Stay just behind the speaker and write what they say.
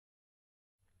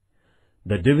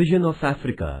the division of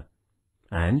Africa,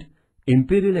 and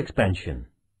imperial expansion.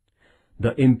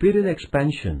 The imperial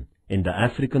expansion in the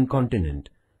African continent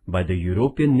by the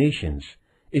European nations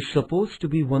is supposed to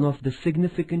be one of the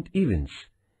significant events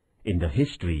in the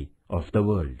history of the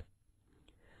world.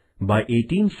 By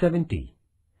 1870,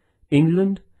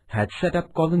 England had set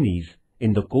up colonies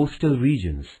in the coastal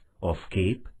regions of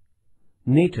Cape,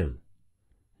 Natal,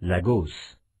 Lagos,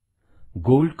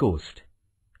 Gold Coast,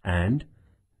 and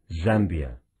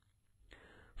Zambia.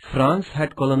 France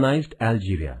had colonized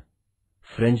Algeria,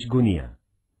 French Guiana,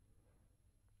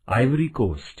 Ivory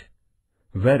Coast,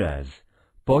 whereas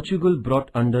Portugal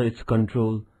brought under its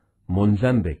control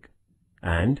Mozambique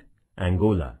and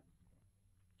Angola.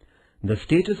 The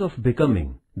status of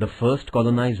becoming the first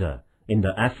colonizer in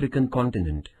the African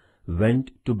continent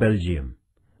went to Belgium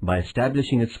by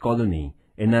establishing its colony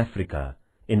in Africa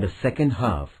in the second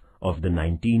half of the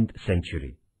 19th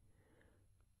century.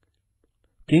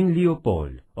 King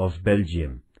Leopold of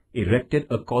Belgium erected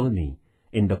a colony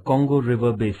in the Congo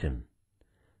River Basin.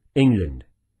 England,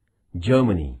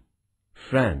 Germany,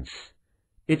 France,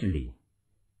 Italy,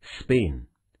 Spain,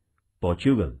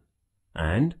 Portugal,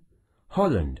 and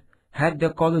Holland had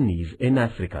their colonies in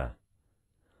Africa,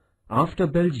 after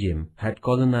Belgium had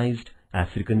colonized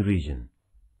African region.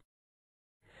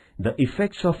 The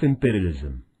effects of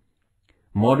imperialism.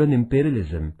 Modern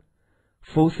imperialism,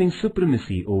 forcing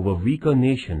supremacy over weaker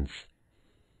nations,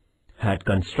 had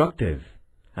constructive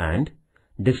and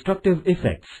destructive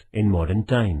effects in modern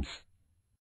times.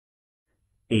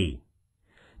 A.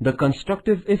 The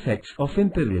constructive effects of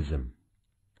imperialism.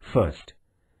 First,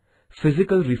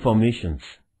 physical reformations.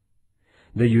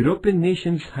 The European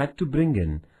nations had to bring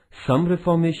in some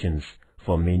reformations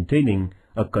for maintaining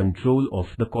a control of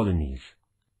the colonies.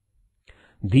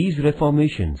 These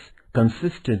reformations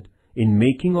consisted in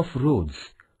making of roads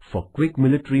for quick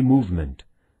military movement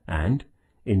and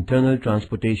internal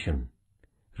transportation,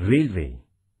 railway,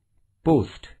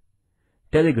 post,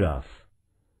 telegraph,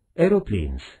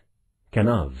 aeroplanes,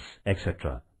 canals,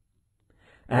 etc.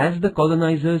 As the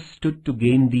colonizers stood to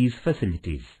gain these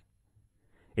facilities,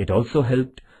 it also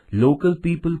helped local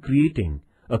people creating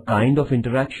a kind of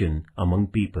interaction among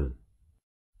people.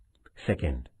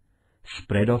 Second,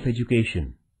 spread of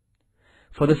education.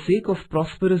 For the sake of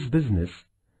prosperous business,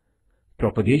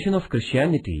 propagation of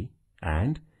Christianity,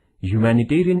 and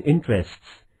humanitarian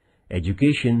interests,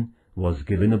 education was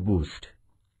given a boost.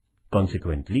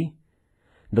 Consequently,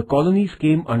 the colonies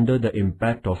came under the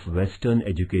impact of Western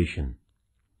education.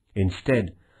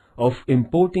 Instead of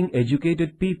importing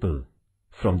educated people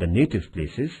from the native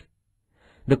places,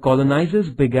 the colonizers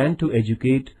began to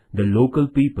educate the local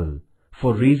people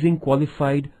for raising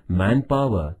qualified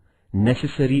manpower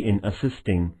necessary in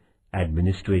assisting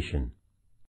administration.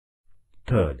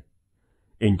 Third,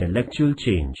 intellectual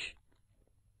change.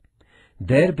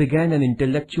 There began an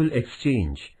intellectual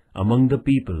exchange among the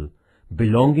people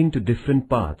belonging to different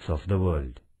parts of the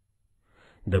world.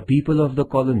 The people of the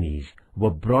colonies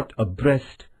were brought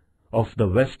abreast of the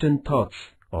Western thoughts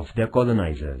of their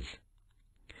colonizers.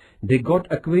 They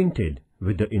got acquainted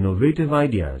with the innovative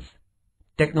ideas,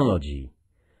 technology,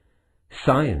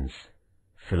 science,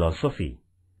 philosophy,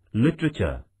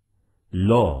 literature,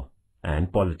 law,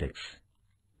 and politics.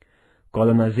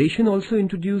 Colonization also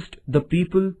introduced the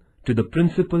people to the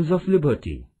principles of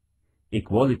liberty,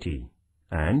 equality,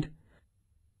 and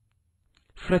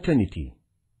fraternity,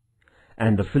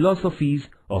 and the philosophies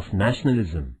of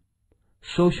nationalism,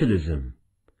 socialism,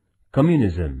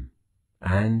 communism,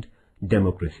 and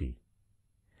democracy.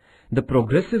 The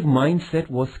progressive mindset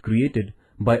was created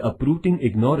by uprooting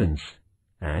ignorance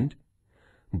and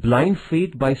blind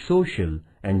faith by social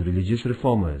and religious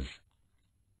reformers.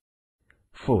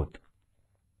 Fourth,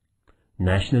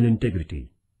 national integrity.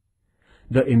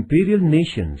 The imperial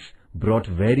nations brought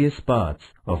various parts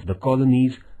of the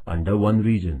colonies under one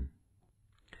region.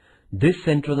 This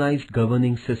centralized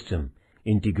governing system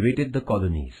integrated the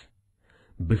colonies.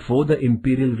 Before the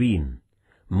imperial reign,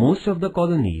 most of the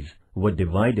colonies were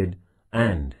divided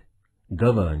and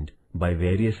governed by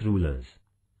various rulers.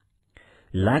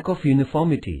 Lack of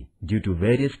uniformity due to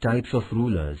various types of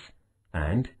rulers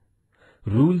and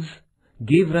rules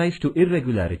gave rise to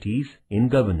irregularities in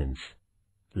governance,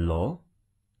 law,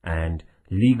 and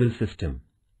legal system.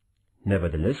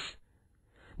 Nevertheless,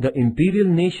 the imperial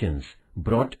nations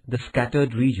brought the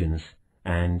scattered regions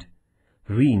and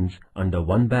reigns under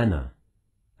one banner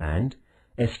and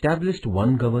established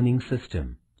one governing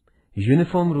system,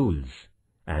 uniform rules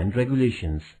and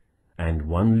regulations, and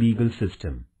one legal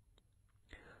system.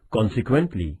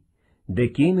 Consequently, there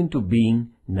came into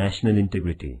being national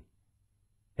integrity.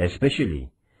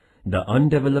 Especially, the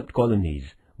undeveloped colonies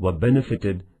were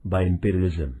benefited by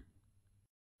imperialism.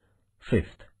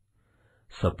 Fifth,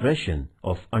 suppression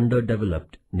of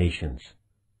underdeveloped nations.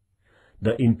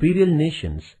 The imperial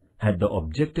nations had the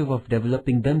objective of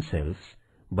developing themselves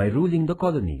by ruling the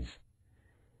colonies.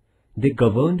 They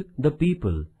governed the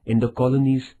people in the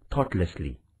colonies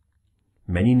thoughtlessly.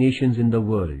 Many nations in the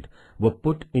world were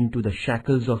put into the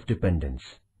shackles of dependence.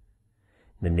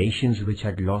 The nations which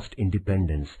had lost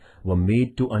independence were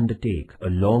made to undertake a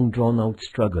long drawn-out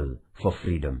struggle for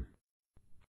freedom.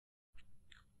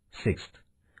 Sixth,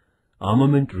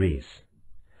 armament race.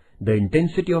 The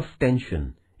intensity of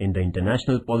tension in the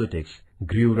international politics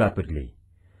grew rapidly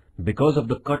because of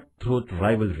the cutthroat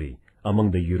rivalry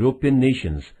among the European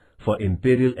nations for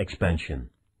imperial expansion.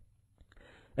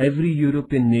 Every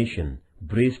European nation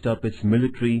braced up its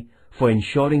military for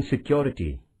ensuring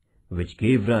security, which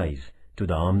gave rise to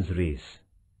the arms race.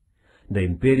 The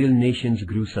imperial nations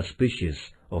grew suspicious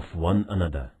of one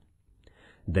another.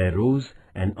 There rose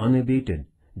an unabated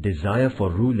desire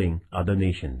for ruling other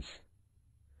nations.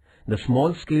 The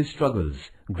small-scale struggles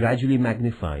gradually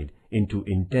magnified into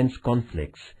intense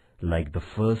conflicts like the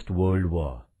First World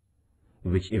War,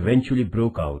 which eventually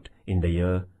broke out in the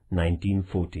year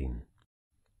 1914.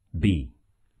 B.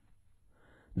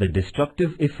 The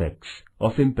destructive effects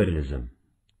of imperialism.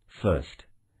 First,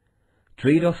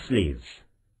 trade of slaves.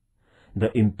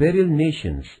 The imperial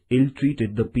nations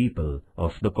ill-treated the people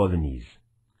of the colonies.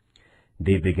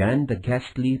 They began the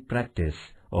ghastly practice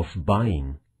of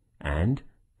buying and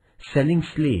selling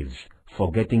slaves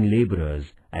for getting laborers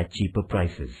at cheaper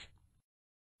prices.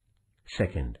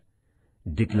 Second,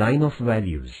 decline of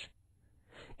values.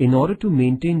 In order to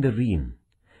maintain the realm,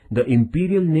 the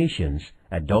imperial nations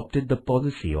adopted the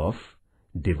policy of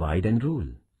divide and rule.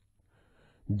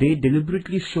 They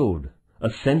deliberately sowed a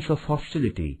sense of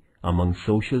hostility among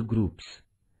social groups.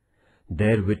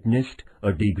 There witnessed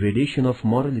a degradation of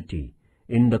morality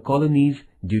in the colonies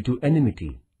due to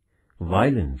enmity,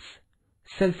 violence,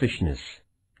 selfishness,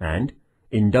 and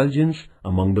indulgence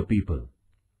among the people.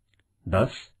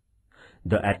 Thus,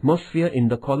 the atmosphere in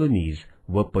the colonies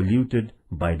were polluted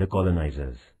by the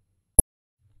colonizers.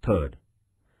 Third,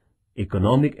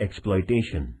 economic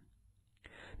exploitation.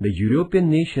 The European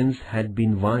nations had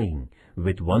been vying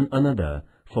with one another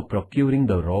for procuring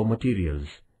the raw materials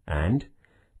and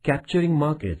capturing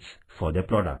markets for their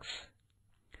products.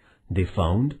 They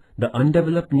found the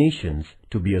undeveloped nations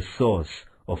to be a source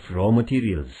of raw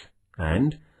materials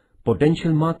and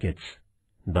potential markets.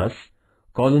 Thus,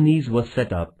 colonies were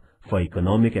set up for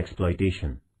economic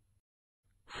exploitation.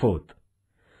 Fourth,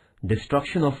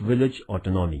 destruction of village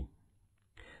autonomy.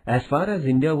 As far as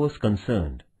India was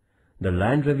concerned, the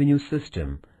land revenue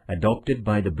system adopted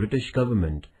by the British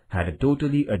government had a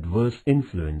totally adverse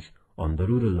influence on the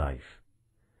rural life.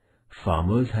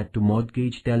 Farmers had to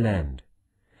mortgage their land.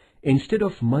 Instead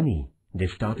of money, they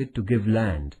started to give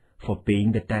land for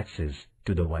paying the taxes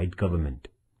to the white government.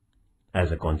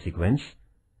 As a consequence,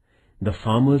 the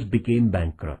farmers became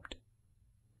bankrupt.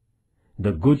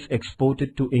 The goods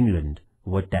exported to England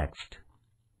were taxed.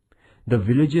 The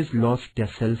villages lost their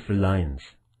self-reliance.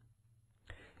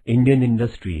 Indian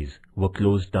industries were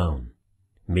closed down,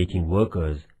 making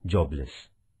workers jobless.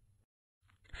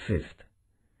 Fifth,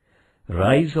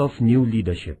 rise of new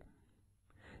leadership.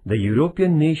 The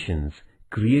European nations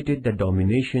created the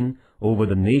domination over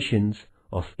the nations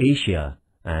of Asia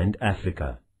and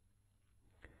Africa.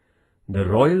 The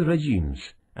royal regimes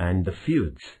and the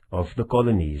feuds of the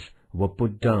colonies were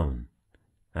put down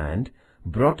and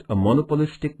brought a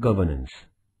monopolistic governance.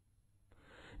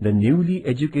 The newly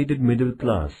educated middle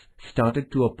class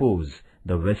started to oppose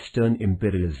the Western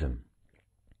imperialism.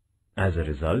 As a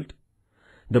result,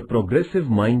 the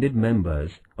progressive-minded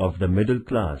members of the middle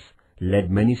class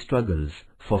led many struggles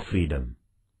for freedom.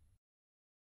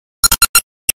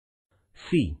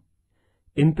 C.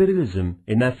 Imperialism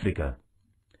in Africa.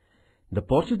 The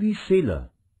Portuguese sailor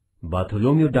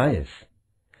Bartholomew Dias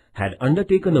had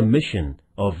undertaken a mission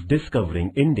of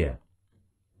discovering India.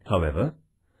 However,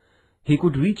 he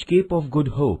could reach Cape of Good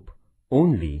Hope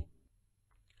only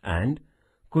and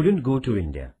couldn't go to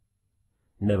India.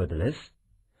 Nevertheless,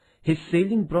 his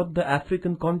sailing brought the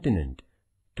African continent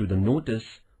to the notice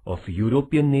of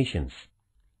European nations.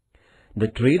 The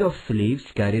trade of slaves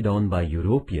carried on by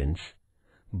Europeans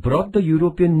brought the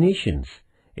European nations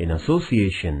in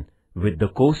association with the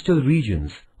coastal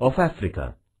regions of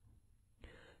Africa.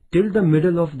 Till the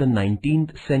middle of the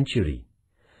 19th century,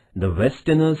 the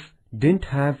Westerners didn't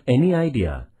have any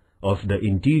idea of the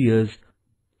interiors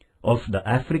of the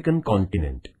African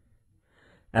continent.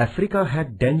 Africa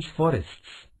had dense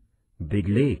forests, big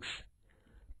lakes,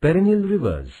 perennial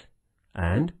rivers,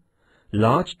 and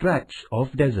large tracts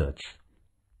of deserts.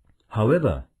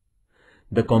 However,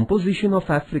 the composition of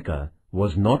Africa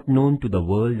was not known to the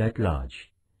world at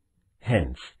large.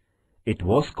 Hence, it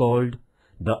was called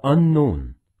the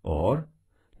unknown or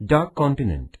dark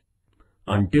continent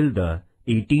until the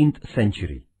 18th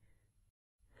century.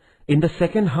 In the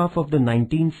second half of the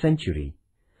 19th century,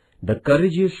 the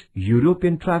courageous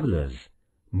European travelers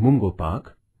Mungo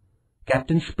Park,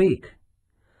 Captain Speke,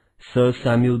 Sir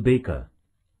Samuel Baker,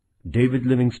 David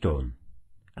Livingstone,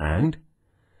 and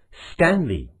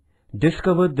Stanley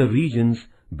discovered the regions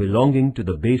belonging to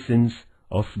the basins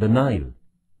of the Nile,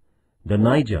 the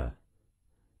Niger,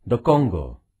 the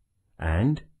Congo,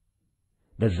 and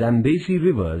the Zambezi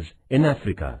rivers in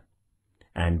Africa,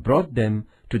 and brought them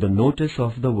to the notice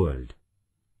of the world.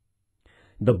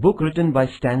 The book written by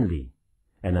Stanley,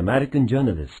 an American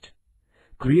journalist,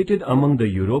 created among the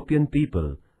European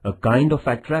people a kind of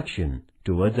attraction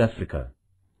towards Africa.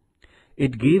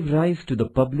 It gave rise to the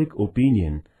public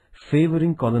opinion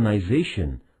favoring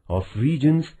colonization of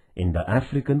regions in the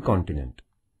African continent.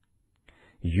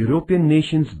 European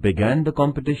nations began the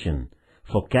competition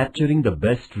for capturing the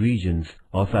best regions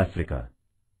of Africa.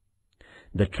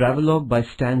 The travelogue by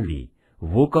Stanley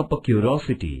woke up a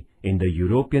curiosity in the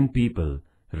European people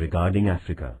regarding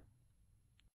Africa.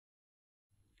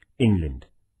 England.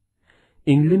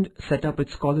 England set up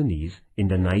its colonies in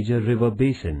the Niger River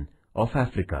basin of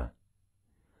Africa.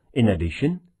 In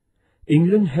addition,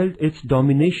 England held its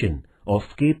domination of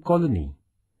Cape Colony,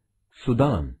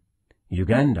 Sudan,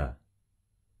 Uganda,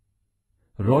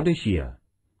 Rhodesia,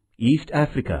 East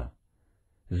Africa,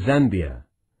 Zambia,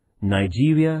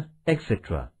 Nigeria,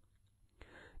 etc.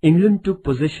 England took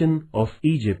possession of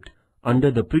Egypt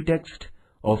under the pretext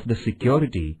of the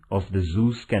security of the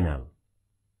Suez Canal.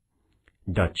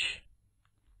 Dutch.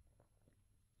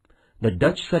 The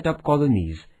Dutch set up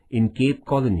colonies in Cape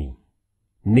Colony,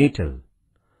 Natal,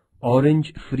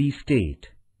 Orange Free State,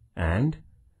 and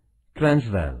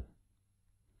Transvaal.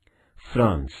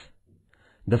 France.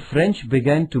 The French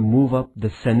began to move up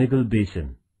the Senegal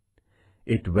basin.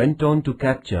 It went on to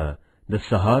capture the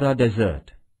Sahara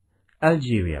Desert,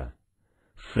 Algeria,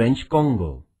 French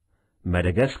Congo,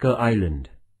 Madagascar Island,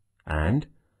 and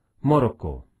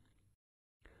Morocco.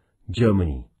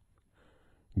 Germany.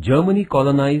 Germany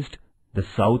colonized the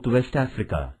Southwest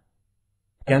Africa,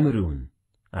 Cameroon,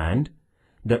 and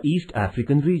the East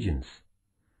African regions.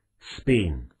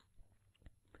 Spain.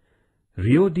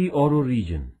 Rio de Oro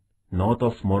region, north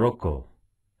of Morocco,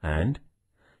 and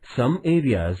some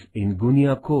areas in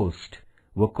Guinea coast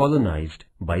were colonized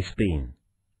by Spain.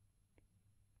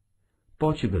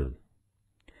 Portugal.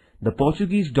 The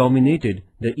Portuguese dominated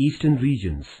the eastern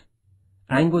regions,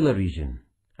 Angola region,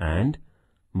 and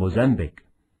Mozambique.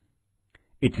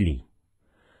 Italy.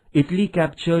 Italy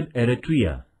captured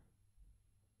Eritrea,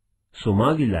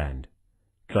 Somaliland,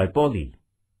 Tripoli,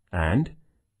 and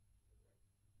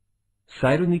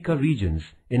Cyrenaica regions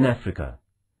in Africa.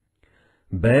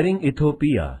 Bearing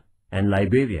Ethiopia and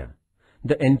Liberia,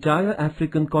 the entire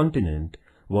African continent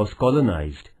was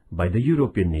colonized by the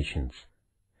European nations.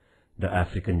 The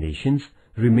African nations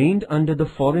remained under the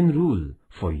foreign rule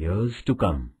for years to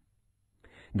come.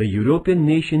 The European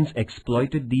nations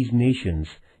exploited these nations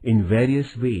in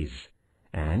various ways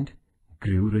and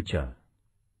grew richer.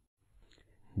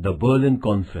 The Berlin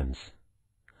Conference.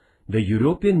 The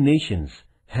European nations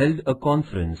held a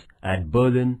conference at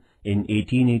Berlin in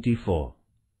 1884.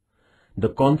 The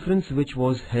conference, which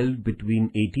was held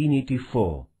between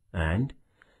 1884 and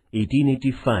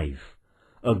 1885,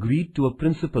 agreed to a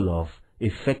principle of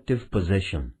effective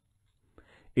possession.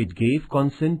 It gave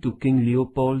consent to King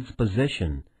Leopold's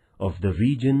possession of the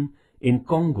region in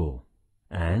Congo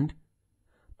and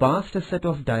passed a set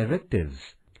of directives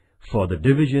for the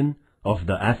division of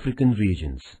the African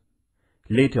regions.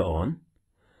 Later on,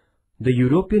 the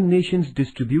European nations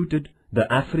distributed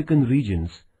the African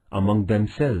regions among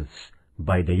themselves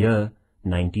by the year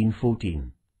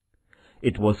 1914.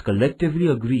 It was collectively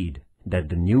agreed that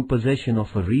the new possession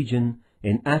of a region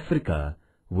in Africa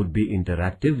would be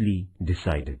interactively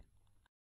decided.